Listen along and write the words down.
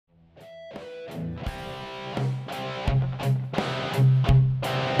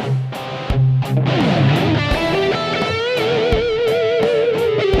Welcome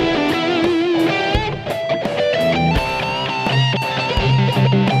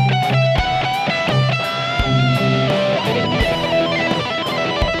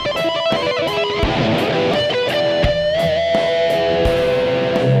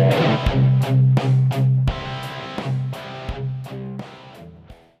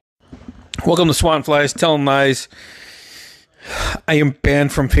to Swan Flies Telling Lies. I am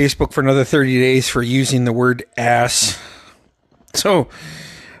banned from Facebook for another 30 days for using the word ass. So,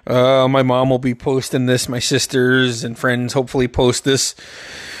 my mom will be posting this. My sisters and friends hopefully post this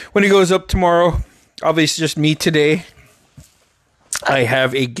when it goes up tomorrow. Obviously, just me today. I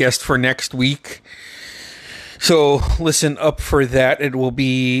have a guest for next week. So, listen up for that. It will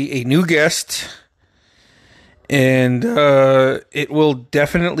be a new guest. And it will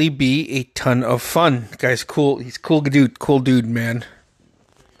definitely be a ton of fun. Guy's cool. He's cool dude, man.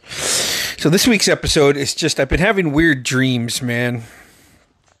 So this week's episode is just, I've been having weird dreams, man.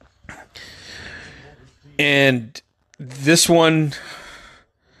 And this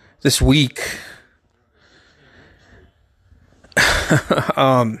week, cause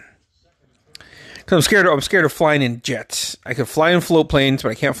I'm scared of flying in jets. I could fly in float planes, but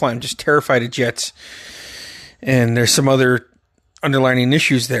I can't fly. I'm just terrified of jets. And there's some other underlying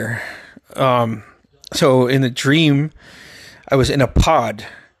issues there. So in the dream, I was in a pod,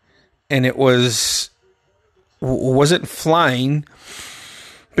 and it wasn't flying,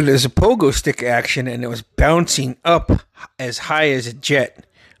 but it was a pogo stick action, and it was bouncing up as high as a jet.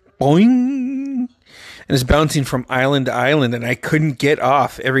 Boing! And it's bouncing from island to island, and I couldn't get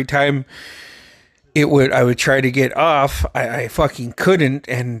off. Every time I would try to get off, I fucking couldn't,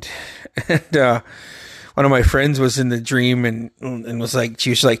 and one of my friends was in the dream and was like, she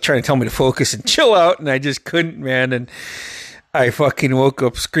was like trying to tell me to focus and chill out, and I just couldn't, man. And I fucking woke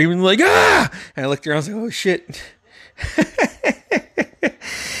up screaming like, ah! And I looked around, I was like, oh shit.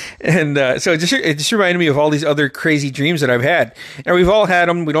 And so it just reminded me of all these other crazy dreams that I've had. And we've all had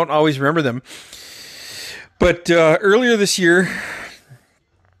them. We don't always remember them. But earlier this year,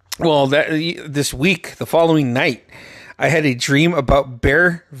 this week, the following night, I had a dream about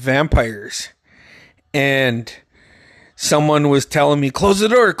bear vampires. And someone was telling me, close the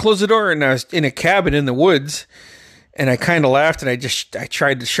door. And I was in a cabin in the woods, and I kind of laughed, and I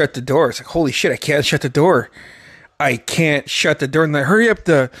tried to shut the door. It's like, holy shit, I can't shut the door. And then, hurry up,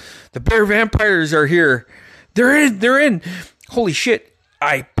 the bear vampires are here. They're in. Holy shit.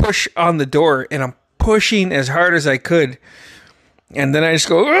 I push on the door, and I'm pushing as hard as I could. And then I just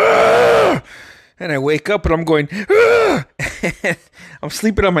go, ah! And I wake up, and I'm going, ah! I'm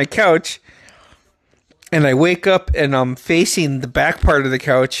sleeping on my couch. And I wake up, and I'm facing the back part of the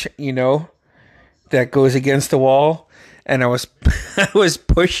couch, that goes against the wall. And I was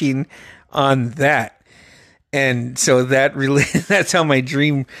pushing on that. And so that's how my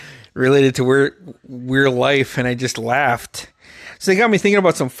dream related to real life. And I just laughed. So they got me thinking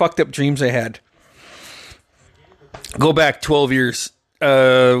about some fucked up dreams I had. Go back 12 years.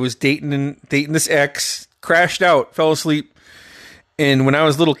 Was dating this ex, crashed out, fell asleep. And when I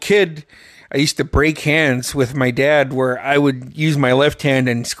was a little kid, I used to break hands with my dad, where I would use my left hand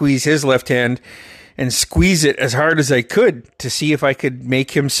and squeeze his left hand and squeeze it as hard as I could to see if I could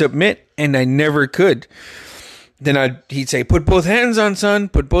make him submit, and I never could. Then he'd say, put both hands on, son,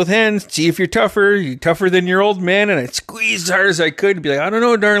 put both hands, see if you're tougher than your old man, and I'd squeeze as hard as I could and be like, I don't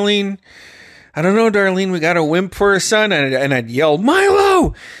know, Darlene, we got a wimp for a son, and I'd yell,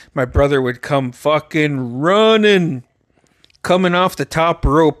 Milo! My brother would come fucking running, coming off the top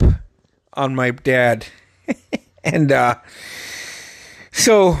rope on my dad. And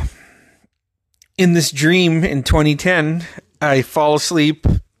so in this dream in 2010, I fall asleep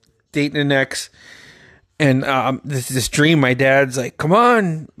dating an ex, and this dream, my dad's like, come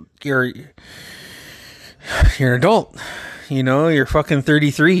on, you're an adult, you're fucking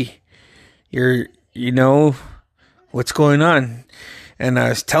 33, what's going on? And I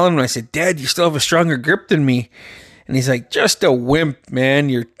was telling him, I said, Dad, you still have a stronger grip than me. And he's like, just a wimp, man.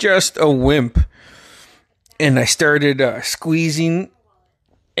 You're just a wimp. And I started squeezing,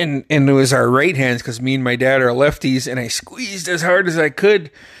 and it was our right hands, because me and my dad are lefties, and I squeezed as hard as I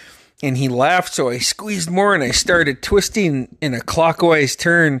could, and he laughed, so I squeezed more, and I started twisting in a clockwise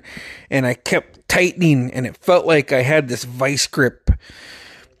turn, and I kept tightening, and it felt like I had this vice grip,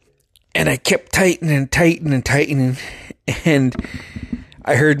 and I kept tightening, and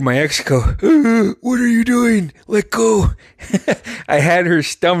I heard my ex go, what are you doing? Let go. I had her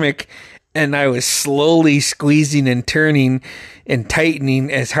stomach, and I was slowly squeezing and turning and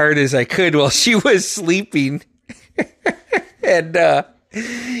tightening as hard as I could while she was sleeping. And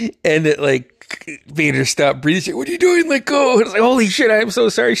it like made her stop breathing. She's like, what are you doing? Let go. I was like, holy shit, I'm so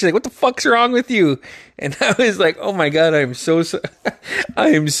sorry. She's like, what the fuck's wrong with you? And I was like, oh my God, I am so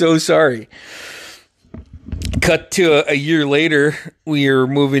sorry. Cut to a year later, we are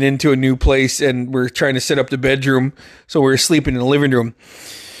moving into a new place and we're trying to set up the bedroom. So we're sleeping in the living room.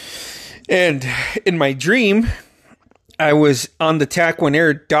 And in my dream, I was on the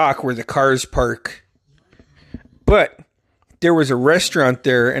Taquanair dock where the cars park. But there was a restaurant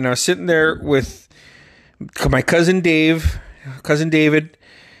there, and I was sitting there with my cousin David,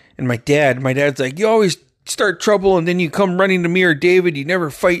 and my dad. My dad's like, you always start trouble, and then you come running to me or David. You never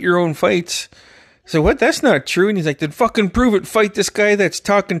fight your own fights. So what? That's not true. And he's like, then fucking prove it. Fight this guy that's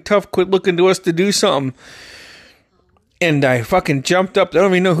talking tough. Quit looking to us to do something. And I fucking jumped up. I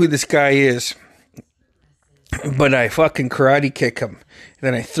don't even know who this guy is. But I fucking karate kick him. And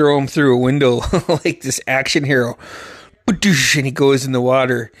then I throw him through a window like this action hero. And he goes in the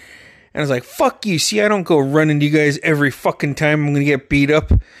water. And I was like, fuck you. See, I don't go running to you guys every fucking time I'm going to get beat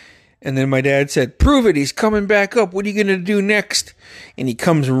up. And then my dad said, prove it. He's coming back up. What are you going to do next? And he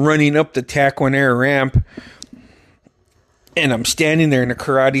comes running up the Taquanair ramp. And I'm standing there in a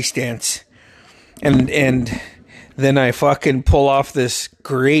karate stance. And then I fucking pull off this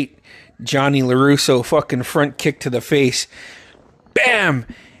great Johnny LaRusso fucking front kick to the face. Bam!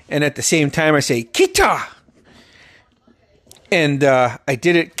 And at the same time I say, Kita! And I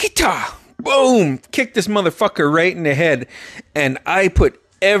did it. Kita! Boom! Kicked this motherfucker right in the head. And I put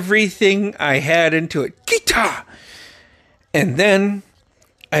everything I had into it. Kita! And then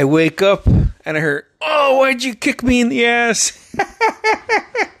I wake up and I heard, oh, why'd you kick me in the ass?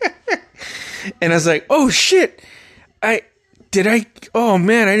 And I was like, oh shit. Oh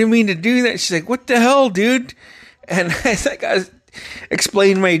man, I didn't mean to do that. She's like, what the hell, dude? And I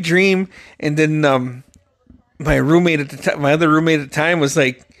explained my dream. And then my other roommate at the time was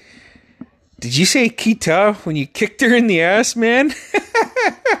like, did you say Kita when you kicked her in the ass, man?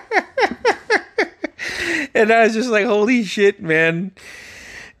 And I was just like, holy shit, man.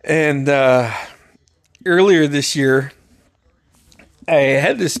 And earlier this year, I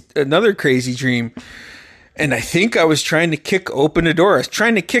had another crazy dream. And I think I was trying to kick open the door. I was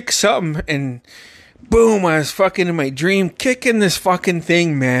trying to kick something, and boom, I was fucking in my dream kicking this fucking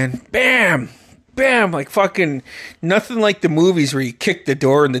thing, man. Bam! Bam! Like fucking nothing like the movies where you kick the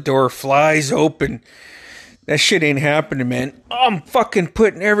door and the door flies open. That shit ain't happening, man. I'm fucking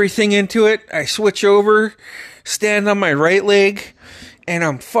putting everything into it. I switch over, stand on my right leg, and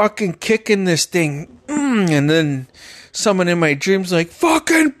I'm fucking kicking this thing. And then someone in my dream's like,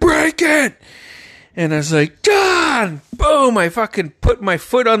 fucking break it! And I was like, John! Boom! I fucking put my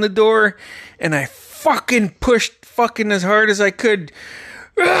foot on the door, and I fucking pushed fucking as hard as I could.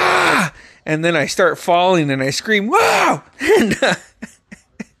 Ah! And then I start falling, and I scream, wow! And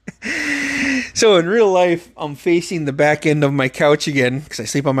so in real life, I'm facing the back end of my couch again, because I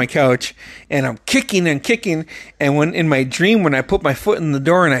sleep on my couch, and I'm kicking and kicking, and when in my dream, when I put my foot in the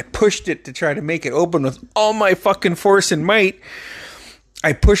door and I pushed it to try to make it open with all my fucking force and might,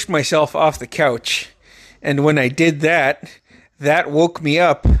 I pushed myself off the couch. And when I did that woke me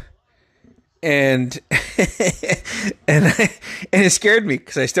up, and and it scared me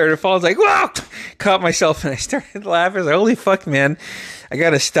because I started falling. I was like, whoa! Caught myself and I started laughing. I was like, holy fuck, man. I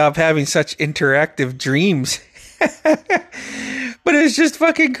got to stop having such interactive dreams. But it was just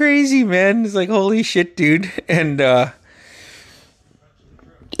fucking crazy, man. It's like, holy shit, dude. And there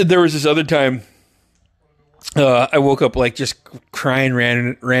was this other time I woke up like just crying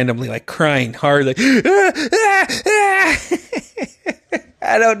randomly, like crying hard, like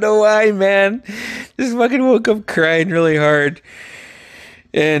I don't know why, man. Just fucking woke up crying really hard.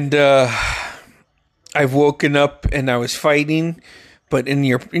 And I've woken up and I was fighting, but in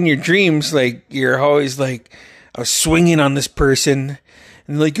your dreams, like you're always like, I was swinging on this person,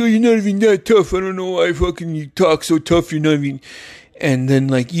 and like, oh, you're not even that tough. I don't know why fucking you talk so tough. You're not even. And then,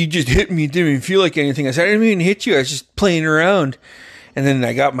 like, you just hit me. It didn't even feel like anything. I said, I didn't even hit you. I was just playing around. And then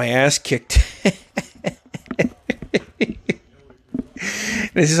I got my ass kicked. And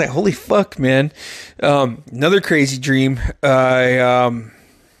it's just like, holy fuck, man. Another crazy dream. I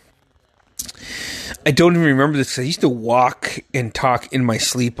don't even remember this. I used to walk and talk in my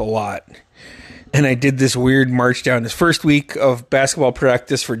sleep a lot. And I did this weird march down this first week of basketball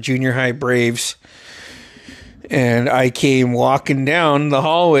practice for junior high Braves. And I came walking down the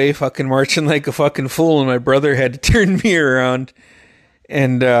hallway, fucking marching like a fucking fool, and my brother had to turn me around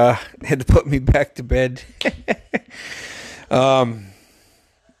and had to put me back to bed. And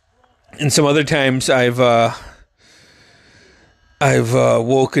some other times I've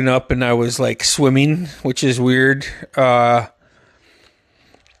woken up and I was like swimming, which is weird.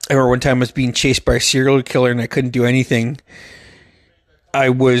 remember one time I was being chased by a serial killer and I couldn't do anything. I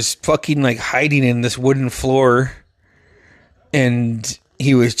was fucking like hiding in this wooden floor, and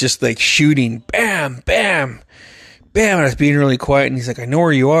he was just like shooting, bam, bam, bam. And I was being really quiet, and he's like, I know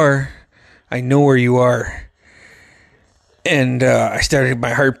where you are. I know where you are. And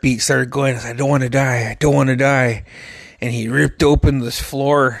my heartbeat started going. I said, I don't want to die. I don't want to die. And he ripped open this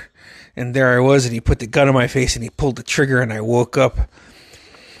floor, and there I was, and he put the gun in my face, and he pulled the trigger, and I woke up.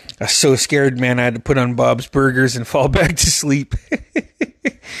 I was so scared, man, I had to put on Bob's Burgers and fall back to sleep.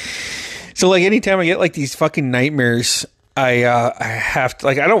 So, like, anytime I get, like, these fucking nightmares, I have to,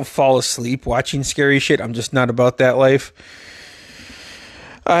 like, I don't fall asleep watching scary shit. I'm just not about that life.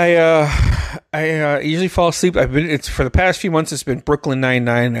 I usually fall asleep. It's for the past few months, it's been Brooklyn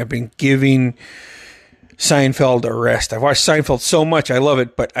Nine-Nine. I've been giving Seinfeld a rest. I've watched Seinfeld so much. I love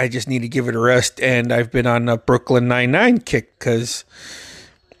it, but I just need to give it a rest. And I've been on a Brooklyn Nine-Nine kick because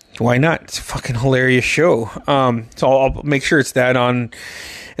why not? It's a fucking hilarious show. So I'll make sure it's that on.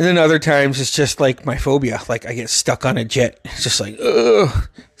 And then other times it's just like my phobia. Like I get stuck on a jet. It's just like, ugh,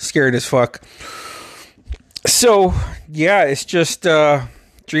 scared as fuck. So yeah, it's just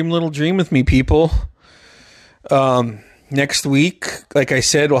dream little dream with me, people. Next week, like I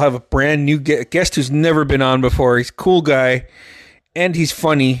said, we'll have a brand new guest who's never been on before. He's a cool guy, and he's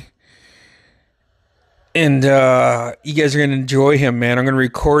funny. And you guys are going to enjoy him, man. I'm going to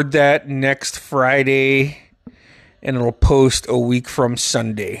record that next Friday, and it'll post a week from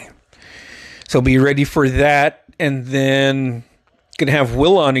Sunday. So be ready for that. And then going to have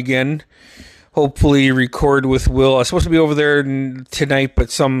Will on again. Hopefully record with Will. I was supposed to be over there tonight,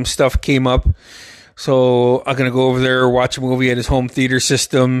 but some stuff came up. So I'm going to go over there, watch a movie at his home theater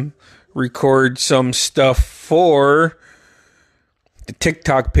system, record some stuff for the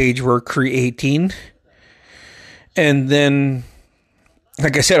TikTok page we're creating. And then,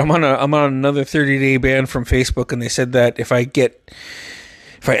 like I said, I'm on another 30-day ban from Facebook, and they said that if I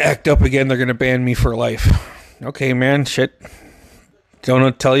act up again, they're going to ban me for life. Okay, man, shit.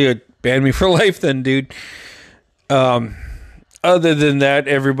 Don't tell you, ban me for life then, dude. Other than that,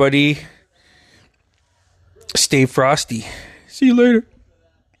 everybody, stay frosty. See you later.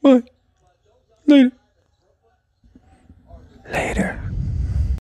 Bye. Later.